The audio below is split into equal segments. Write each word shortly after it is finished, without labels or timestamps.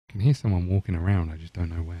I can hear someone walking around, I just don't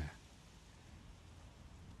know where.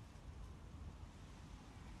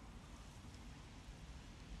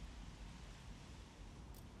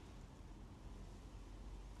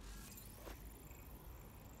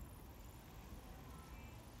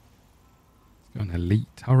 It's got an elite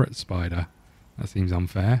turret spider. That seems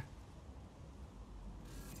unfair.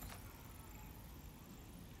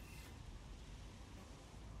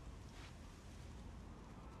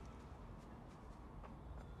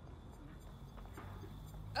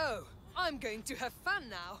 Oh, I'm going to have fun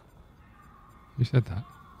now. Who said that?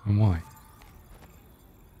 And why?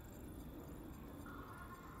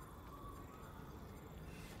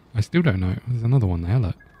 I still don't know. There's another one there,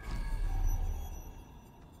 look.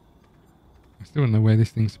 I still don't know where this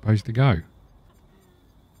thing's supposed to go. Is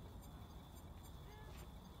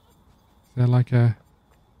there like an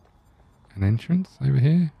entrance over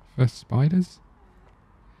here for spiders?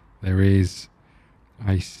 There is.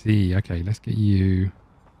 I see. Okay, let's get you.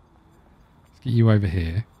 Let's get you over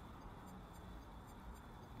here.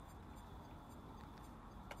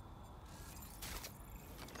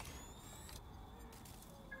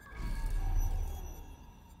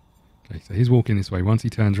 Okay, so he's walking this way. Once he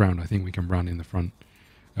turns around, I think we can run in the front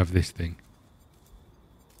of this thing.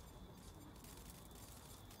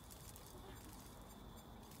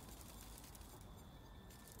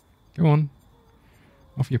 Go on.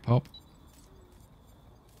 Off you pop.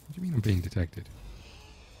 What do you mean I'm being detected?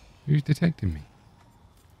 Who's detecting me?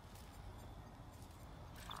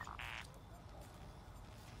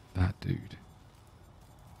 That dude.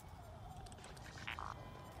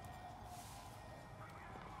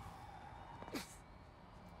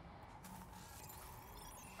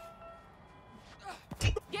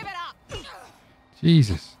 Give it up!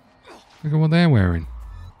 Jesus. Look at what they're wearing.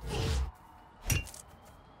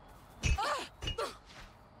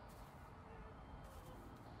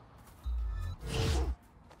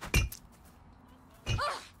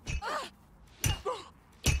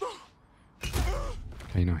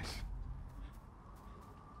 Okay, nice.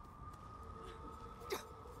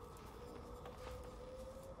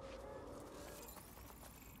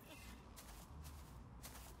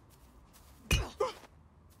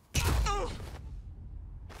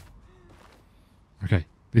 Okay,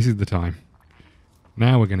 this is the time.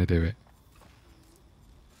 Now we're going to do it.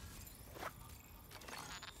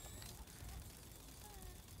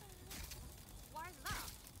 Why is that?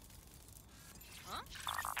 Huh?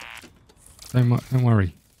 Don't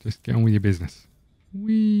worry. Just get on with your business.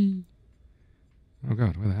 Whee! Oh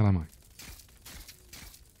God, where the hell am I?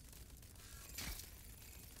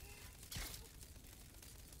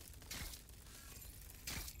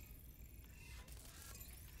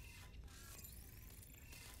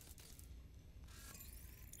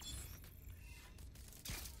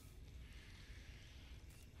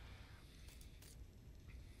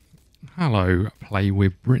 Hello, Play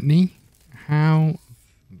with Brittany. How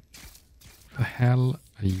the hell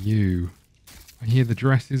are you? I hear the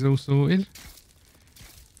dress is all sorted.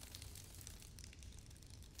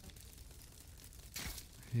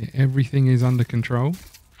 Everything is under control.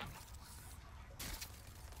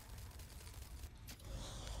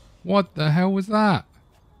 What the hell was that?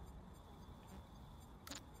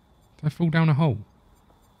 Did I fall down a hole?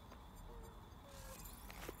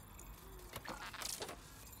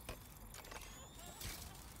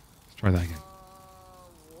 Let's try that again.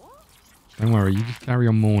 What? Don't worry, you just carry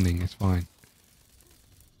on mourning, it's fine.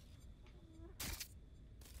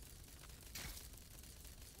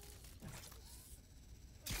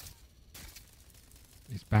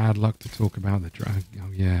 It's bad luck to talk about the drug.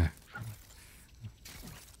 Oh yeah.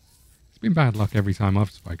 It's been bad luck every time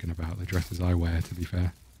I've spoken about the dresses I wear, to be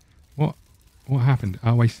fair. What happened?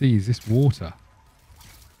 Oh, I see. Is this water?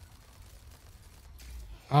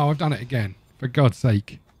 Oh, I've done it again. For God's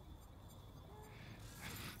sake.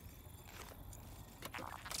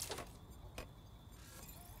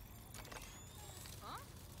 Huh?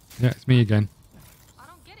 Yeah, it's me again. I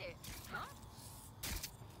don't get it. Huh?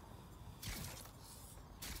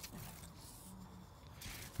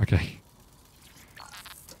 Okay.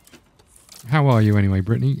 How are you anyway,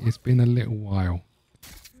 Brittany? It's been a little while.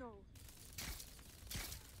 No.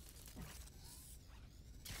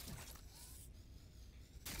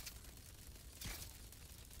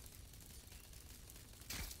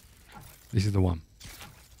 This is the one.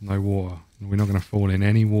 No water. We're not going to fall in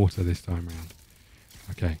any water this time round.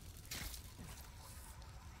 Okay.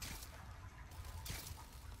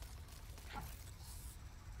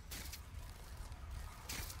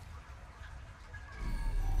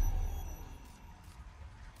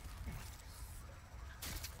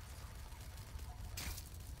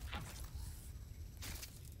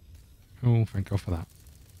 Oh, thank God for that.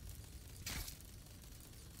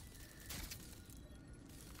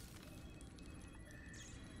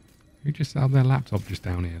 Who just set up their laptop just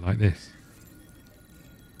down here like this?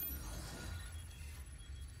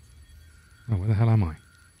 Oh, where the hell am I?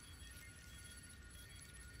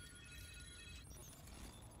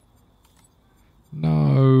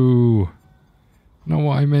 No! Not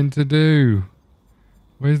what I meant to do.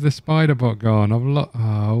 Where's the spider bot gone?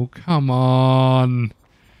 Oh, come on!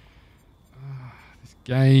 This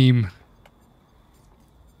game.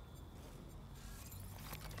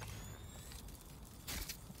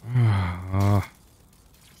 Ah.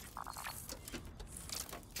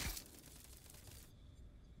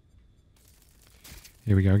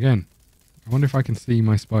 Here we go again. I wonder if I can see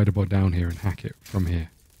my spider bot down here and hack it from here.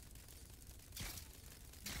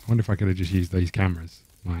 I wonder if I could have just used these cameras,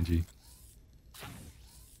 mind you.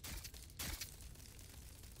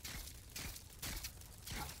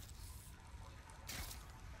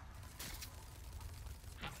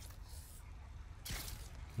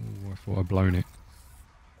 Oh, I thought I'd blown it.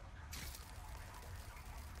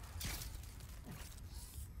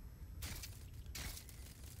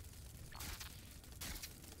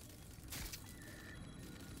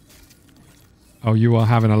 Oh, you are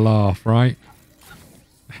having a laugh, right?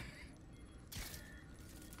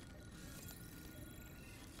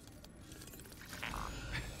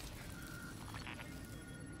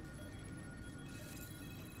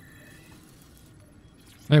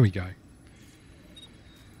 There we go.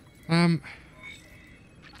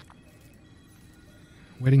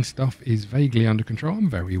 Wedding stuff is vaguely under control. I'm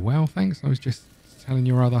very well, thanks. I was just telling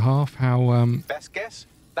your other half how... Best guess?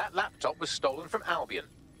 That laptop was stolen from Albion.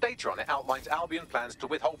 Data on it outlines Albion plans to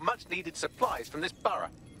withhold much-needed supplies from this borough.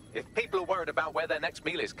 If people are worried about where their next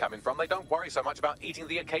meal is coming from, they don't worry so much about eating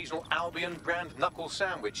the occasional Albion brand knuckle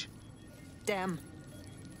sandwich. Damn.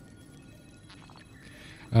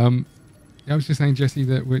 I was just saying, Jesse,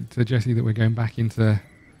 that we're going back into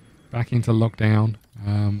lockdown.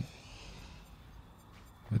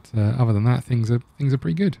 But other than that, things are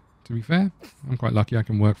pretty good. To be fair, I'm quite lucky. I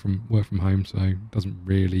can work from home, so it doesn't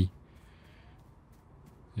really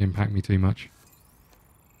impact me too much.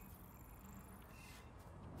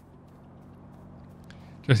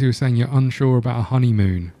 Jesse was saying you're unsure about a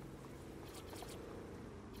honeymoon.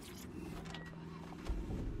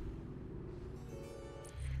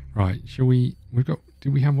 Right, shall we...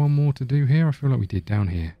 Did we have one more to do here? I feel like we did down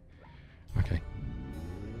here. Okay.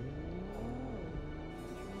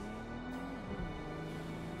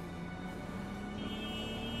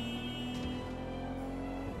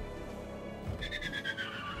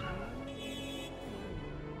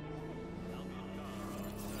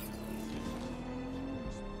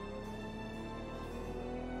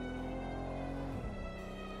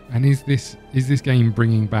 And is this game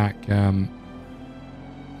bringing back...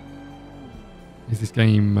 Is this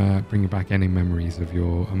game bringing back any memories of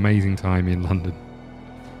your amazing time in London?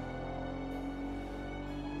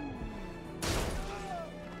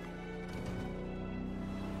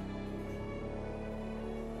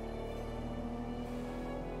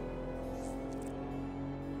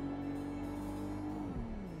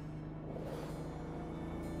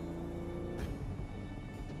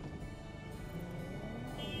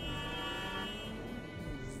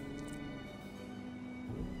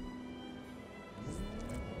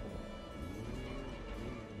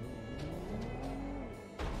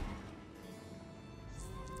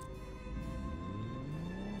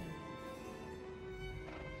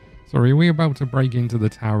 Sorry, are we about to break into the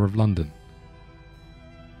Tower of London?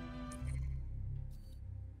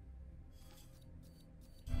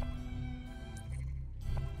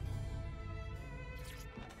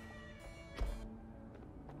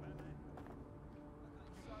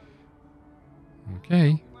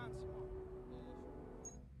 Okay.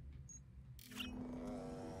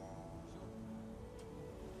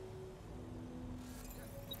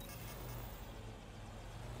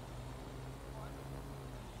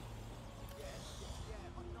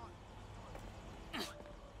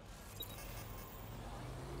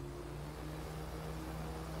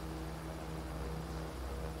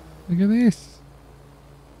 Look at this.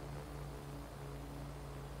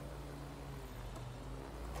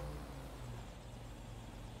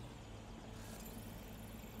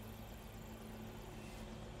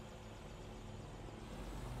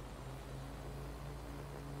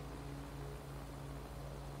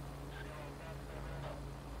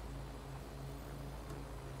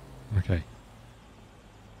 Okay.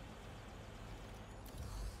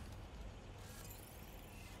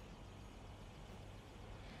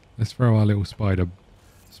 Let's throw our little spider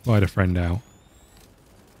friend out.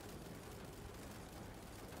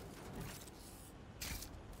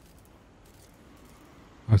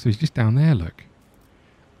 Oh, so he's just down there, look.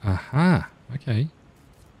 Aha. Okay.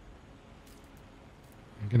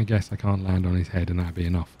 I'm going to guess I can't land on his head and that'd be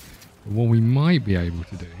enough. But what we might be able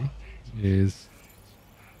to do is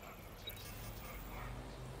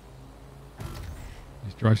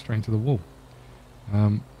drive straight into the wall.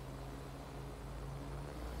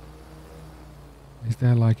 Is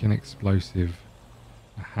there like an explosive?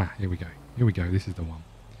 Aha, here we go. Here we go. This is the one.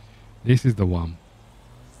 This is the one.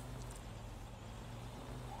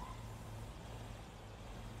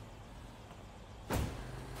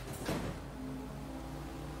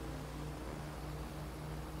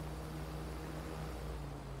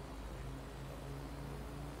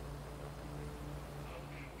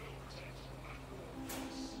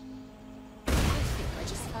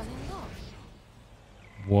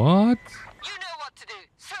 What? You know what to do.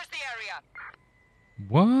 Search the area.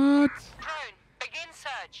 What? Drone, begin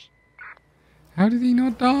search. How did he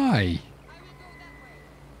not die?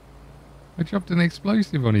 I dropped an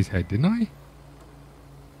explosive on his head, didn't I?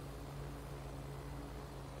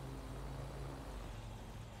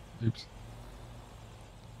 Oops.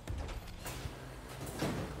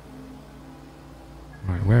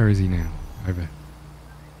 Right, where is he now? Over.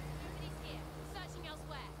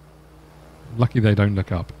 Lucky they don't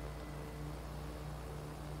look up.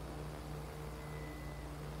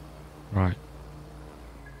 Right.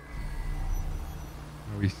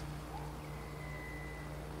 Are we... Must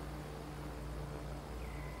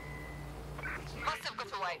have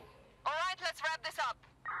got away. All right, let's wrap this up.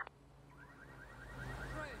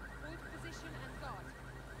 Drone, hold position and guard.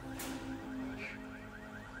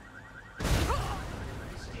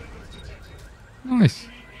 Nice.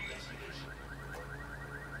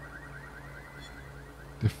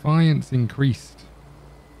 Defiance increased.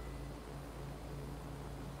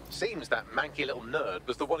 Seems that manky little nerd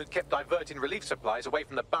was the one who kept diverting relief supplies away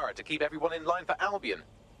from the borough to keep everyone in line for Albion.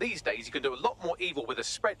 These days you can do a lot more evil with a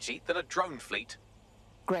spreadsheet than a drone fleet.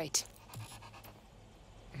 Great.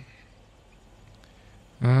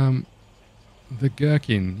 The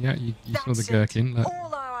gherkin. Yeah, you saw the gherkin. Look.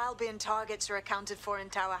 All our Albion targets are accounted for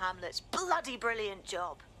in Tower Hamlets. Bloody brilliant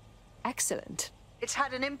job. Excellent. It's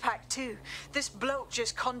had an impact too. This bloke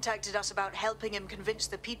just contacted us about helping him convince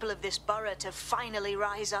the people of this borough to finally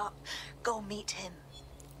rise up. Go meet him.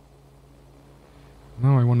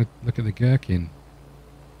 No, I want to look at the gherkin.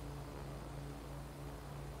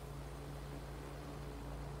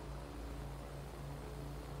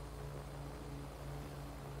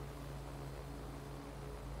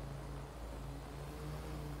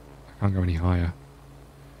 I can't go any higher.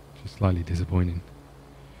 Which is slightly disappointing.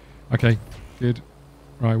 Okay, good.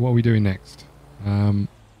 Right, what are we doing next? I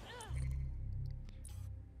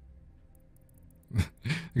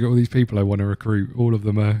got all these people I want to recruit. All of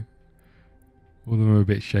them are a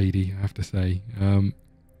bit shady, I have to say.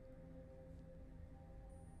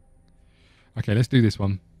 Okay, let's do this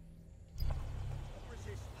one.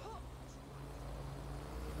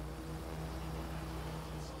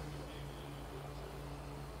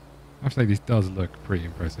 I have to say this does look pretty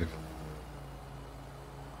impressive.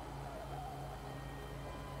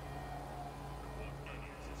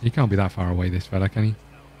 He can't be that far away, this fella, can he?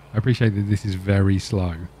 I appreciate that this is very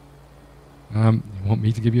slow. You want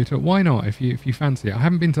me to give you a tour? Why not? If you fancy it. I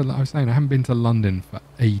haven't been to London for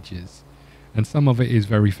ages, and some of it is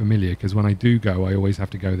very familiar because when I do go, I always have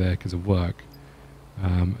to go there because of work,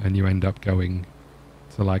 and you end up going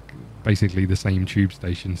to like basically the same tube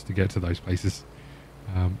stations to get to those places.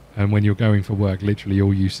 And when you're going for work, literally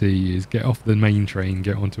all you see is get off the main train,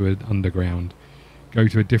 get onto an underground, go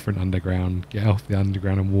to a different underground, get off the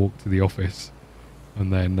underground and walk to the office,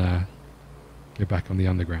 and then get back on the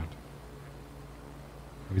underground.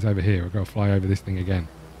 Oh, he's over here. I've got to fly over this thing again.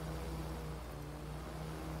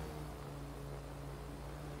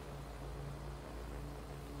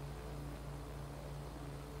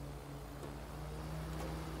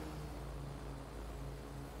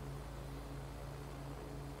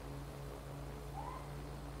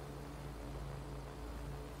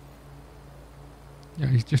 Yeah,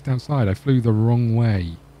 he's just outside. I flew the wrong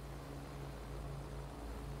way.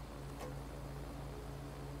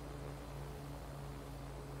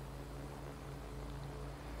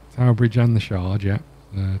 Tower Bridge and the Shard, yeah.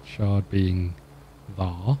 The Shard being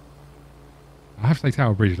there. I have to say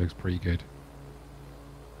Tower Bridge looks pretty good.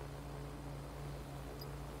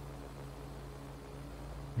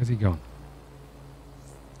 Where's he gone?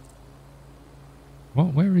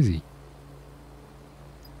 What? Where is he?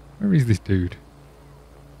 Where is this dude?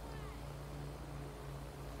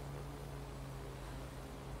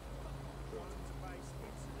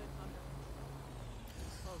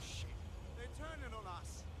 Oh shit. They're turning on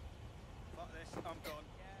us. Fuck this, I'm gone.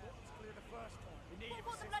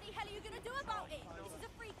 What the bloody hell are you gonna do about it? This is a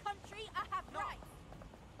free country. I have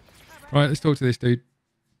rights. Right, let's talk to this dude.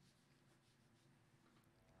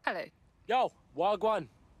 Hello. Yo, Wagwan.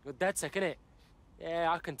 You're dead sick, innit?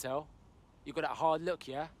 Yeah, I can tell. You got that hard look,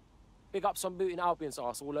 yeah? Big ups on booting Albion's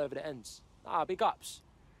arse all over the ends. Nah, big ups.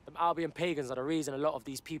 Them Albion pagans are the reason a lot of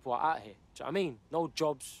these people are out here. Do you know what I mean? No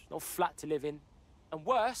jobs, no flat to live in. And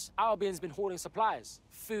worse, Albion's been hoarding supplies.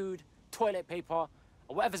 Food, toilet paper,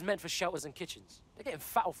 and whatever's meant for shelters and kitchens. They're getting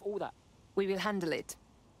fat off all that. We will handle it.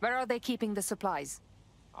 Where are they keeping the supplies?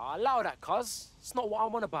 Allow that, cuz. It's not what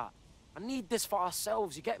I'm on about. I need this for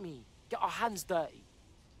ourselves, you get me? Get our hands dirty.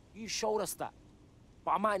 You showed us that.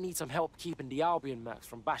 But I might need some help keeping the Albion mercs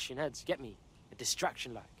from bashing heads, you get me? A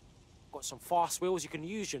distraction like. Got some fast wheels you can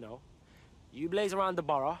use, you know. You blaze around the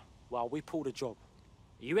borough while we pull the job.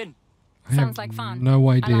 Are you in? I Sounds have like fun. no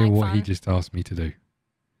idea I like what he fun. just asked me to do.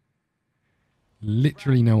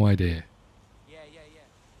 Literally no idea. Yeah.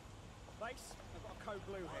 Base, I've got a code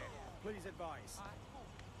blue here. Please advise.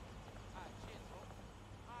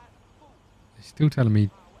 He's still telling me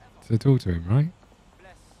to talk to him, right?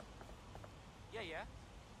 Bless. Yeah.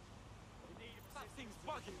 That thing's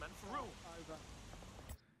bugging, man, for real. Over.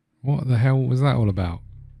 What the hell was that all about?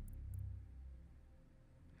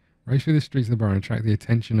 Race through the streets of the borough and attract the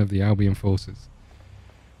attention of the Albion forces.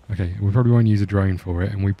 Okay, we probably won't use a drone for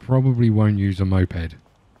it, and we probably won't use a moped.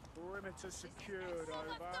 Perimeter secured, over.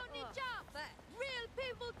 Don't need job. Real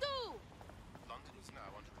people do. London is now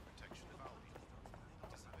under the protection of Albion.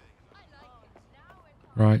 I like it. Now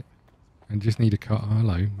we're Right, and just need a car.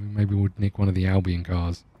 Hello, maybe we'll nick one of the Albion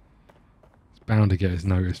cars. It's bound to get us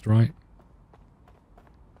noticed, right?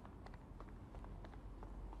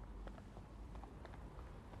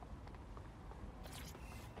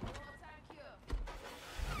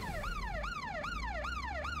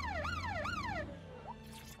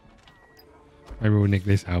 Maybe we'll nick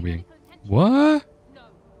this Albion. What? no.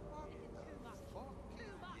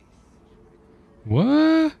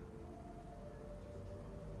 What?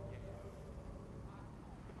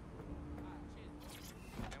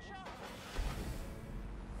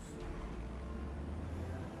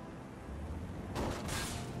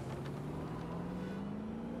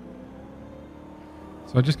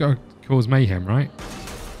 So I just got to cause mayhem, right?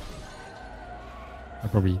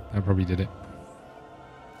 That probably did it.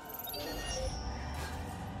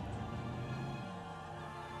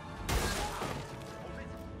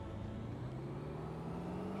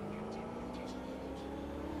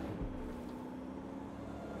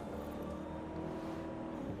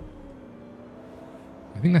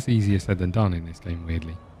 I think that's easier said than done in this game,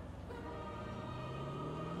 weirdly.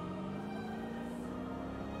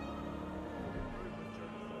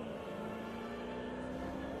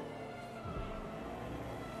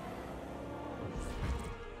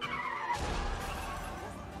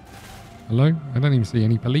 Hello? I don't even see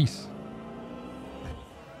any police.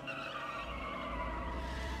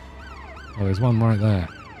 Oh, there's one right there.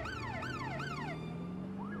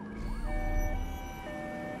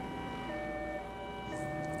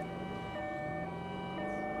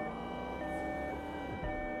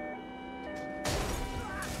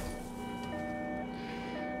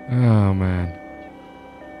 Oh, man.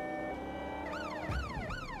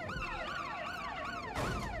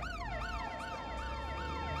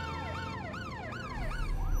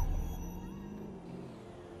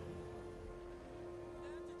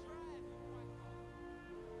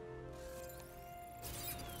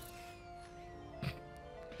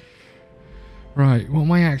 Right, what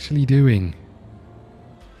am I actually doing?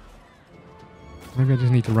 Maybe I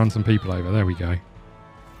just need to run some people over. There we go.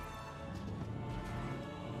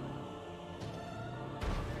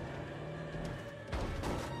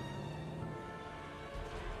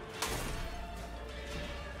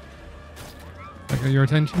 That got your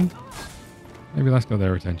attention? Maybe that's got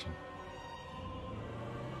their attention.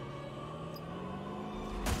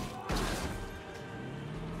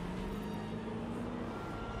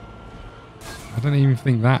 I don't even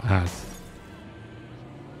think that has.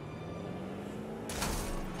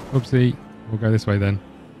 Oopsie. We'll go this way then.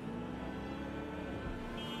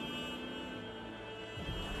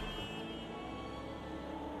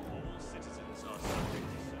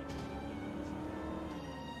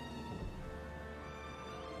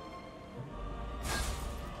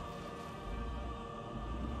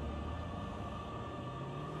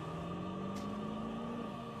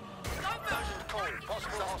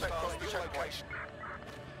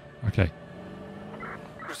 Okay.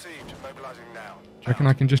 Received. Mobilizing now. Do you reckon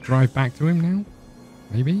I can just drive back to him now?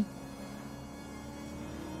 Maybe?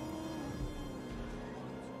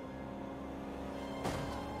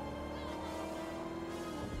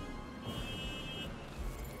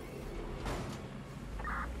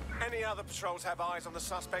 other patrols have eyes on the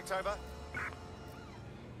suspect, over?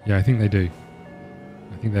 Yeah, I think they do.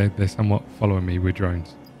 I think they're somewhat following me with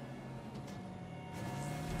drones.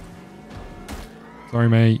 Sorry,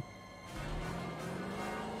 mate.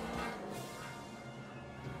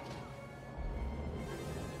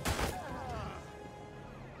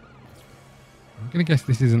 I'm going to guess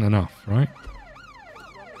this isn't enough, right?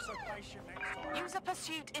 Use a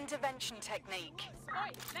pursuit intervention technique.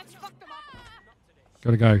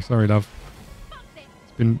 Gotta go. Sorry, love.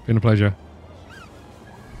 It's been a pleasure.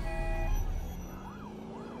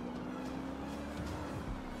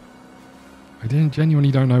 I genuinely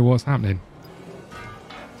don't know what's happening.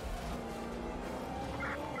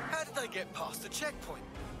 How did they get past the checkpoint?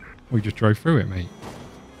 We just drove through it, mate.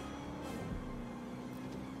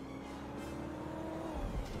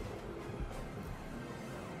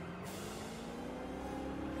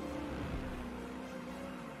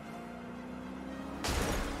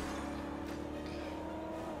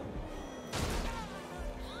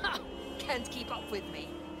 Can't keep up with me.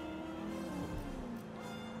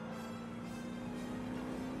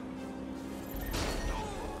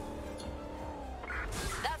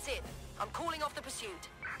 That's it. I'm calling off the pursuit.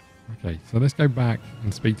 Okay, so let's go back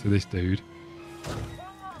and speak to this dude.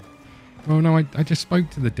 Oh no, I just spoke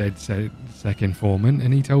to the dead sec informant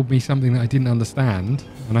and he told me something that I didn't understand,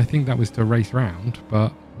 and I think that was to race round,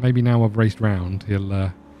 but maybe now I've raced round,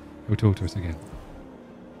 he'll talk to us again.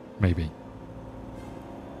 Maybe.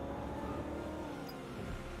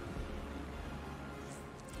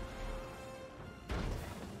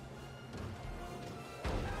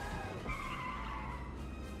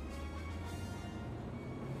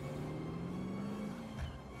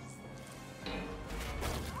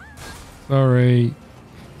 Sorry.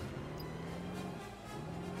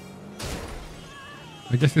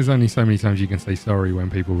 I guess there's only so many times you can say sorry when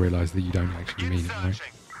people realise that you don't actually mean it, right?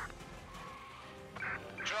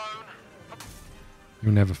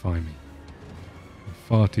 You'll never find me. I'm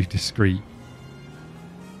far too discreet.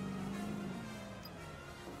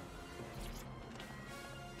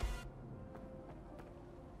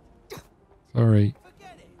 Sorry.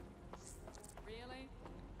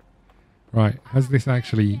 Right, has this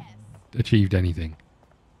actually achieved anything?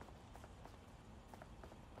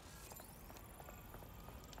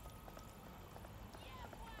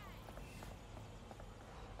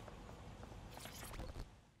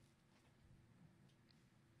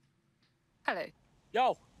 Hello.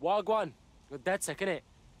 Yo, Wagwan. You're dead sick, innit?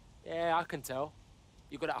 Yeah, I can tell.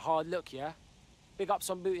 You got that hard look, yeah? Big ups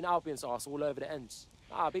on booting Albion's arse all over the ends.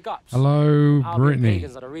 Ah, big ups. Hello, Albion Brittany.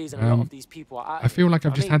 pagans are the reason a lot of these people are out I feel here. like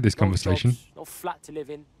I've just had this no conversation. Jobs, no flat to live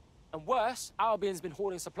in. And worse, Albion's been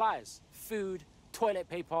hoarding supplies. Food, toilet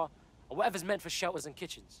paper, or whatever's meant for shelters and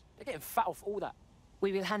kitchens. They're getting fat off all that.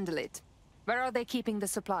 We will handle it. Where are they keeping the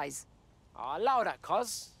supplies? Allow that,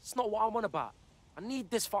 cuz. It's not what I'm on about. I need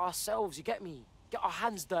this for ourselves, you get me? Get our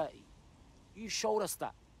hands dirty. You showed us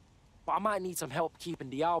that. But I might need some help keeping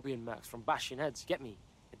the Albion mercs from bashing heads, you get me?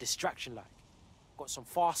 A distraction like. Got some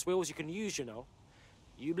fast wheels you can use, you know.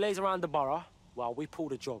 You blaze around the borough while we pull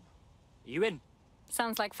the job. You in?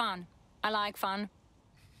 Sounds like fun. I like fun.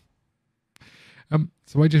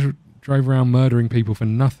 So I just drove around murdering people for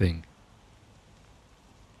nothing.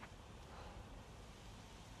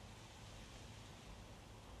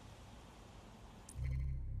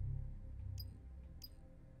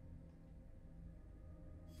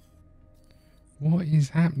 What is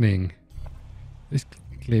happening? This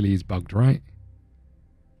clearly is bugged, right?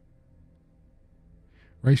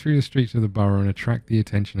 Race through the streets of the borough and attract the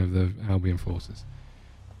attention of the Albion forces.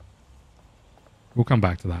 We'll come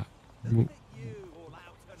back to that.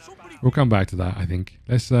 We'll come back to that, I think.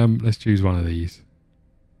 Let's choose one of these.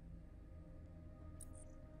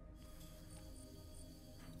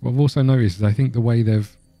 What I've also noticed is I think the way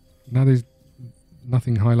they've... Now there's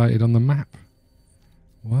nothing highlighted on the map.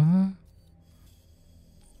 What?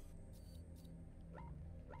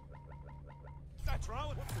 That's right.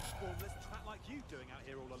 What's this formless twat like you doing out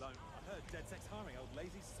here all alone? I heard DedSec's hiring old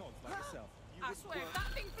lazy sods like yourself. You I would swear, if work.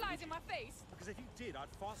 that thing flies in my face. Because if you did, I'd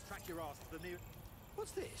fast track your ass to the nearest...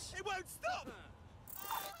 What's this? It won't stop!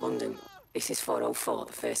 London, this is 404,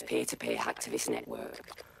 the first peer-to-peer hacktivist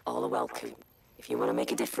network. All are welcome. If you want to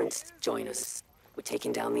make a difference, join us. We're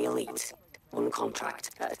taking down the elite, one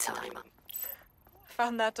contract at a time.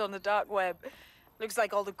 Found that on the dark web. Looks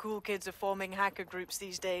like all the cool kids are forming hacker groups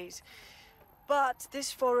these days. But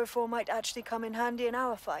this 404 might actually come in handy in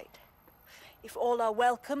our fight. If all are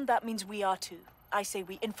welcome, that means we are too. I say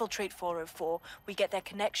we infiltrate 404, we get their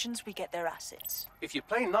connections, we get their assets. If you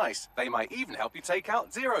play nice, they might even help you take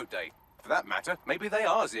out Zero Day. For that matter, maybe they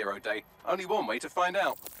are Zero Day. Only one way to find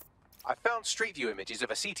out. I found Street View images of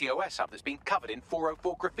a CTOS hub that's been covered in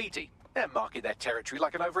 404 graffiti. They're marking their territory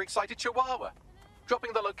like an overexcited chihuahua.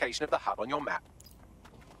 Dropping the location of the hub on your map.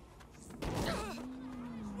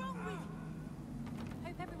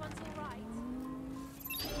 Hope everyone's all right.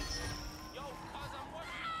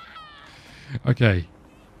 Okay.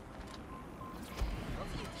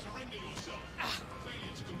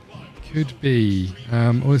 Could be.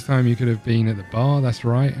 All this time you could have been at the bar, that's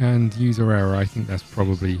right, and user error, I think that's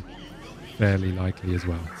probably fairly likely as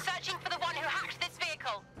well. Searching for the one who hacked this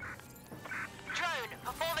vehicle. Drone,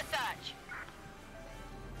 perform a search.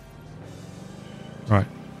 Right,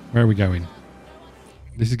 where are we going?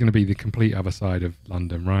 This is going to be the complete other side of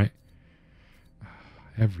London, right?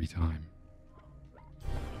 Every time.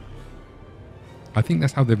 I think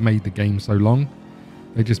that's how they've made the game so long.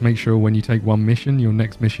 They just make sure when you take one mission, your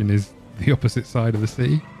next mission is the opposite side of the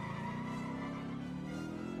city.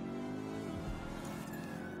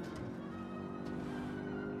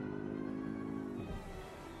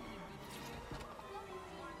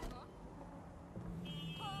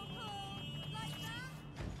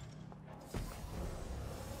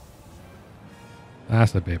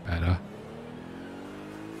 That's a bit better.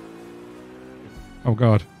 Oh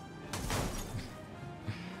god.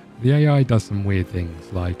 The AI does some weird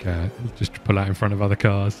things, like just pull out in front of other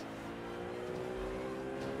cars.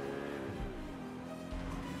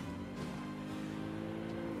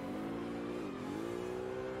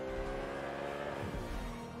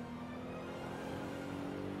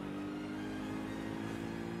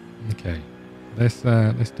 Okay,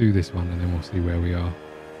 let's do this one and then we'll see where we are.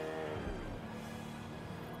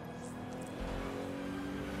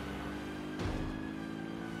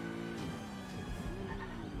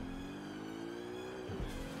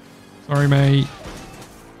 Sorry, mate.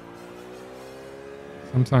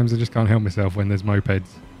 Sometimes I just can't help myself when there's mopeds.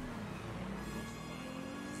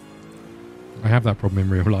 I have that problem in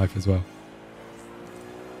real life as well.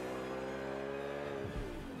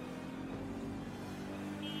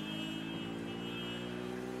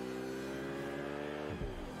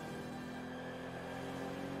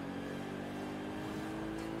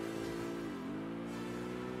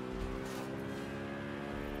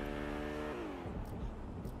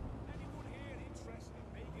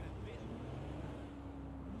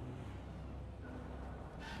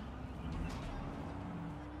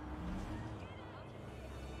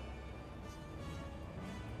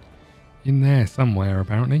 In there somewhere,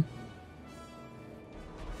 apparently.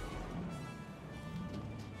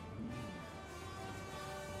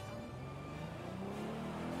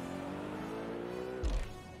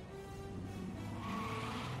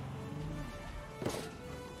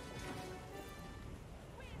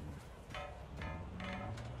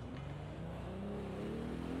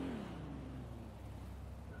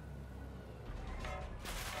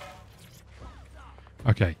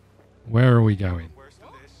 Okay, where are we going?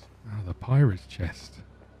 Oh, the pirate's chest.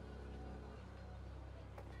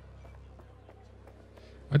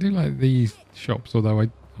 I do like these shops, although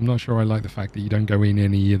I'm not sure I like the fact that you don't go in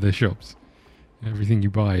any of the shops. Everything you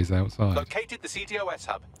buy is outside. Located the CTOS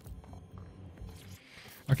hub.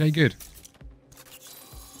 Okay, good.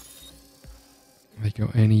 Have they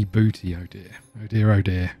got any booty? Oh dear. Oh dear, oh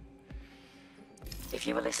dear. If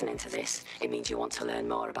you were listening to this, it means you want to learn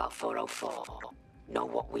more about 404. Know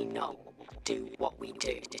what we know. Do what we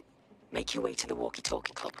do. Make your way to the Walkie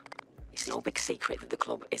Talkie Club. It's no big secret that the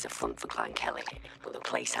club is a front for Clan Kelly, but the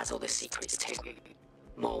place has other secrets too.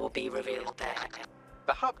 More will be revealed there.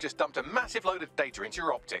 The hub just dumped a massive load of data into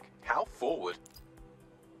your optic. How forward?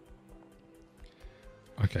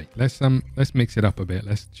 Okay, let's mix it up a bit.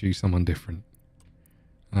 Let's choose someone different.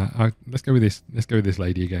 Let's go with this. Let's go with this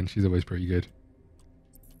lady again. She's always pretty good.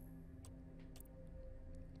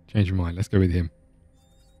 Change your mind. Let's go with him.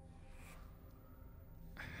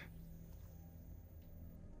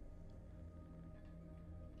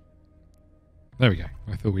 There we go.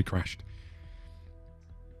 I thought we crashed.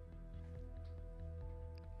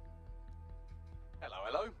 Hello,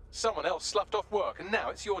 hello. Someone else sloughed off work and now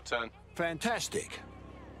it's your turn. Fantastic.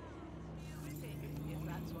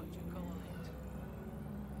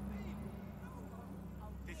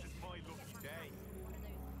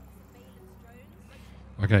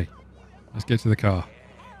 Okay, let's get to the car.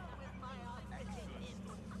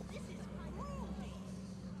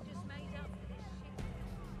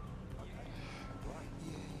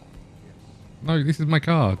 No, this is my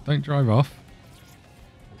car. Don't drive off.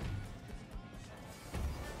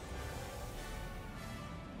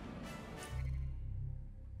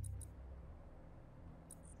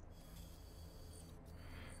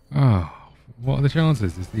 Oh, what are the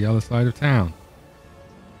chances? It's the other side of town.